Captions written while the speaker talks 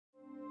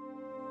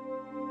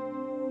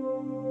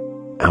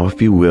Now,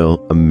 if you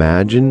will,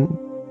 imagine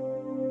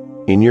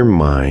in your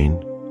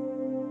mind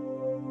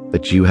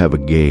that you have a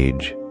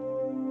gauge.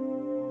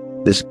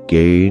 This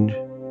gauge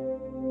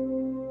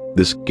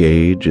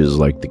is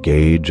like the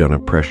gauge on a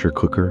pressure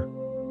cooker.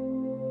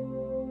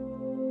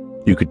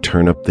 You could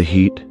turn up the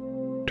heat,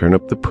 turn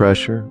up the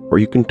pressure, or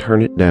you can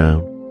turn it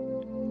down.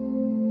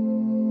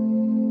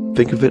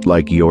 Think of it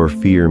like your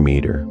fear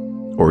meter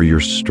or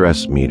your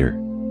stress meter.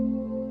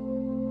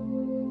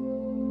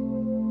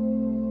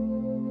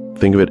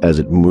 Think of it as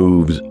it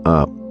moves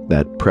up.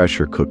 That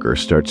pressure cooker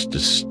starts to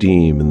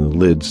steam and the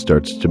lid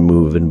starts to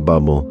move and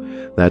bubble.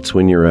 That's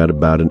when you're at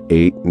about an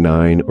 8,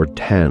 9, or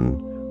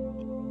 10.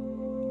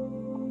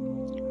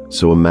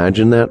 So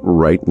imagine that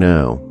right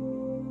now,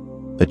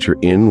 that you're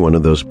in one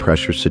of those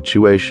pressure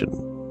situations.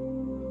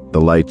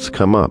 The lights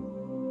come up,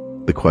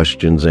 the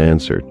question's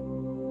answered.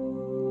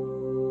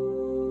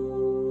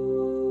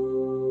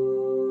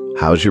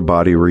 How's your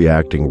body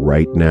reacting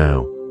right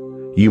now?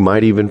 You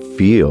might even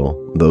feel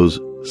those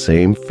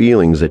same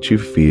feelings that you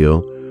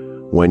feel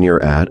when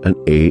you're at an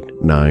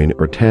 8, 9,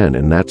 or 10,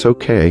 and that's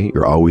okay.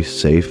 You're always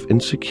safe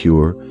and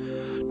secure.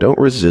 Don't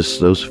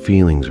resist those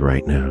feelings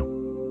right now.